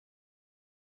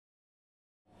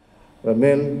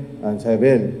Ramil and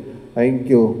Cybele, thank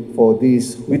you for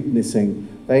this witnessing.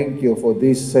 Thank you for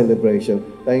this celebration.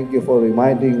 Thank you for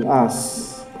reminding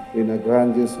us in a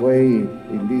grandiose way,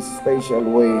 in this special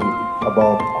way,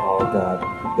 about our God,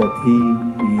 that He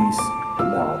is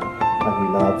love, and He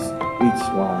loves each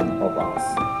one of us.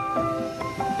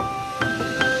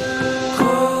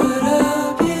 Caught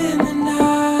up in the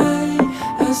night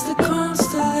as the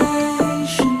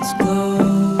constellations glow.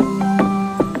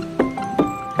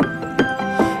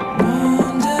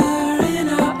 Wonder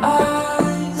in our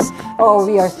eyes. Oh,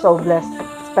 we are so blessed,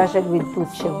 especially with 2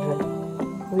 children.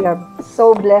 We are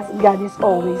so blessed. God is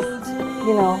always,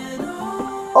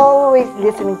 always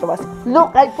listening to us.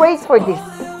 Look, I prayed for this.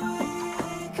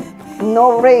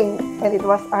 No rain, and it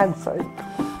was answered.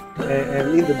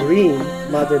 And in the dream,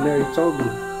 Mother Mary told me,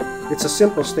 it's a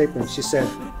simple statement. She said,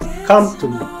 "Come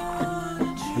to me."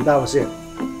 And that was it.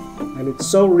 And it's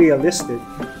so realistic,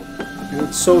 and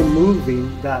it's so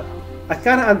moving that I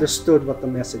kind of understood what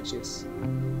the message is.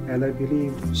 And I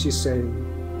believe she's saying,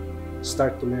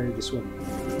 start to marry this woman.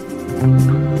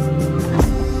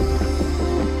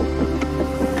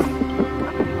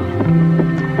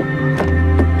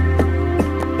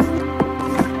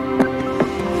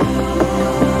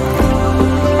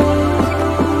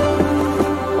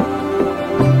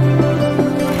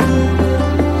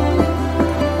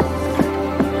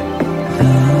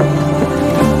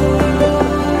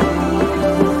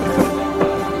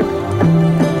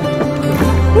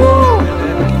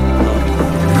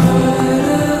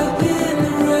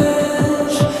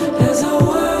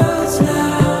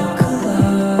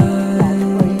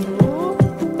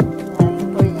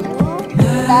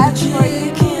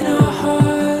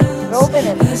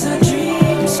 As our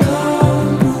dreams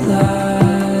come alive.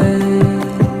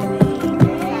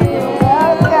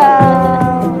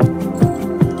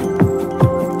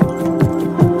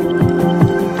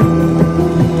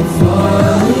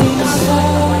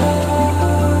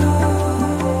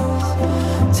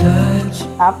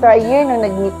 After a year nung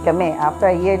nag-meet kami, after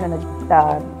a year nung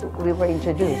we were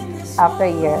introduced, after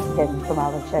a year, then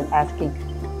tumawag siya asking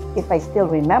if I still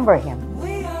remember him.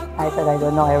 I said, I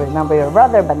don't know, I remember your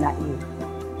brother, but not you.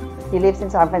 He lives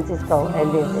in San Francisco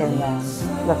and lives in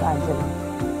Los Angeles.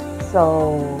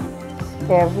 So,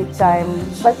 every time,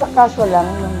 basta casual lang,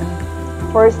 yung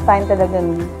first time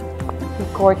talagang he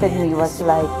courted me was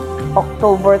like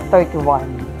October 31.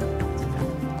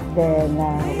 Then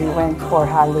we went for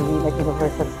Halloween at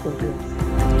Universal Studios.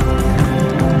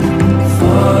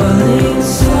 Falling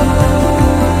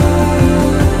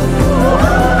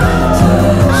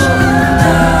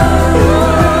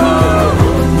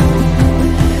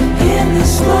in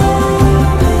this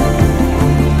moment,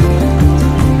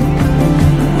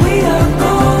 we are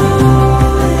going.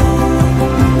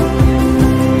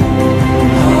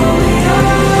 All we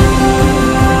are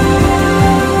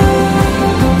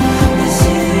is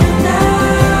here now.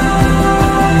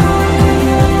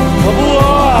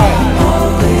 All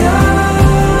we are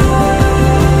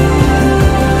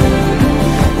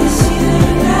is here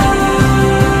now.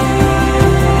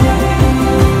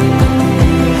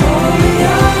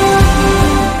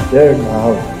 Their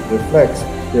love reflects,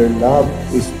 their love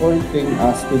is pointing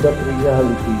us to that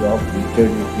reality of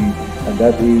eternity, and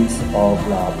that is of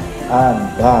love. And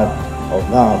God of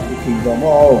love, the kingdom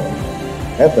of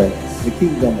heaven, the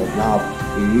kingdom of love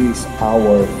is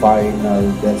our final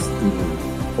destiny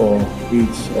for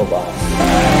each of us.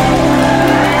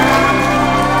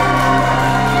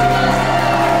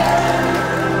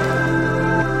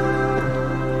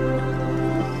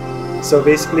 So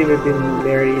basically, we've been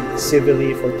married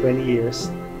civilly for 20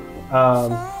 years.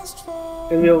 And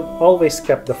we've always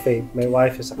kept the faith. My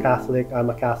wife is a Catholic, I'm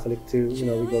a Catholic too. We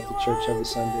go to church every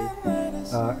Sunday.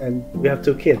 And we have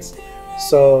 2 kids.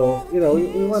 So, we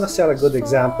want to set a good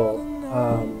example.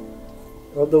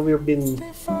 Although we've been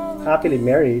happily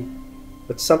married,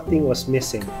 but something was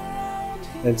missing.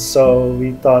 And so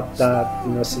we thought that,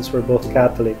 since we're both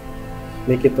Catholic,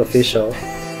 make it official.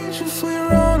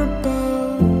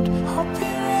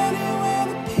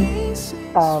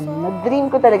 Nag-dream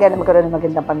ko talaga na magkaroon ng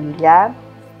magandang pamilya.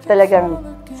 Talagang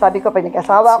sabi ko pag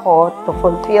nag-asawa ko, to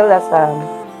fulfill as a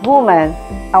woman,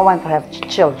 I want to have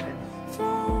children.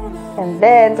 And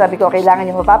then, sabi ko,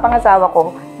 kailangan yung mapapangasawa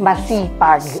ko,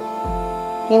 masipag.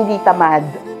 Hindi tamad.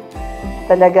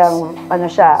 Talagang,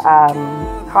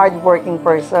 hard-working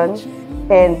person.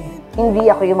 And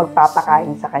hindi ako yung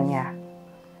magpapakain sa kanya.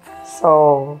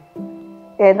 So,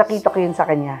 nakita ko yun sa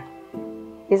kanya.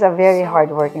 He's a very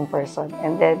hard-working person.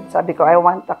 And then, sabi ko, I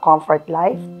want a comfort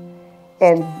life.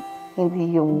 And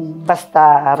hindi yung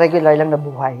basta regular lang na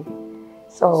buhay.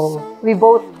 So, we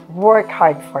both work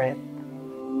hard for it.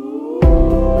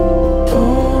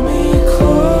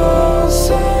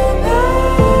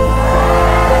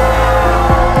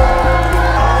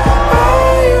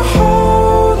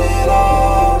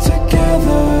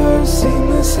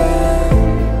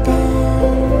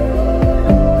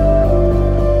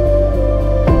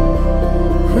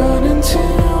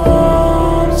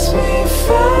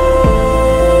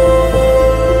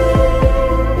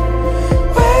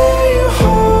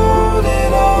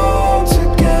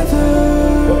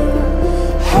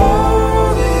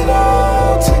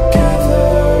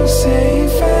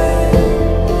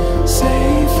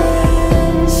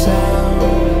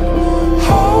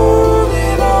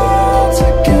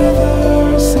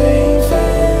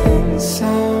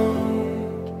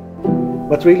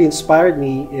 what really inspired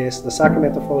me is the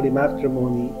sacrament of holy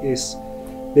matrimony is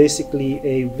basically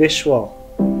a visual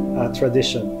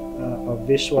tradition, a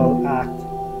visual act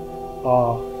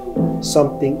of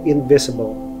something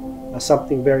invisible,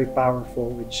 something very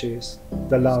powerful, which is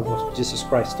the love of Jesus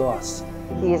Christ to us.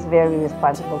 He is a very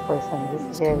responsible person.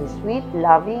 He's very sweet,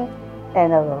 loving,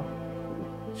 and a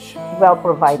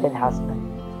well-provided husband.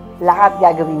 Lahat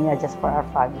gagawin niya just for our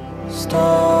family.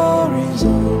 Stories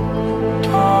untold.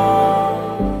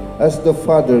 As the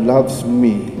Father loves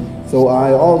me, so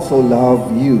I also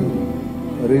love you.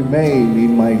 Remain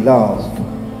in my love.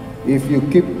 If you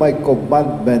keep my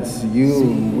commandments, you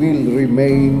will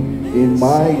remain in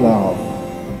my love,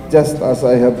 just as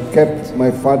I have kept my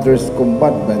Father's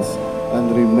commandments and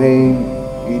remain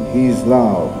in his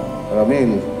love.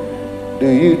 Ramil, do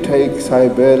you take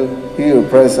Cybele here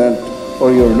present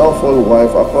for your lawful wife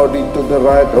according to the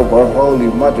right of our Holy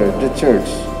Mother, the Church?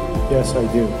 Yes, I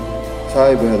do.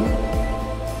 Cybele,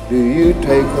 do you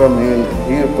take Ramil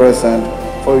here present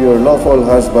for your lawful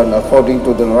husband according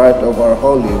to the right of our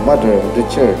Holy Mother, the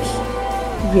Church?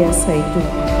 Yes, I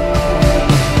do.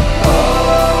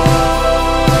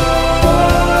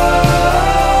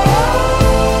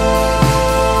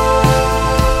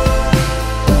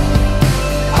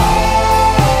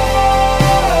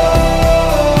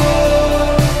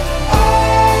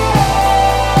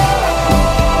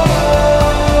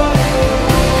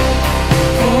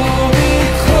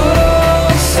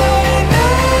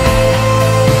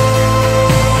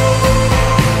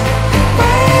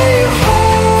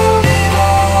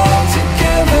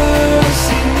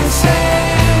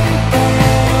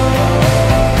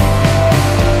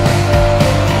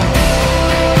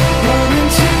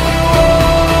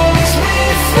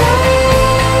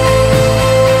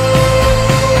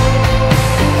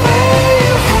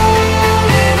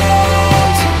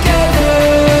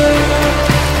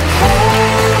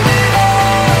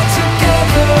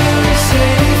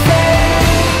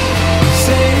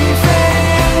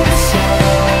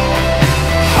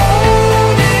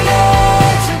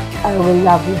 I will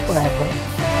love you forever.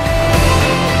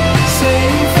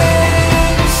 Safe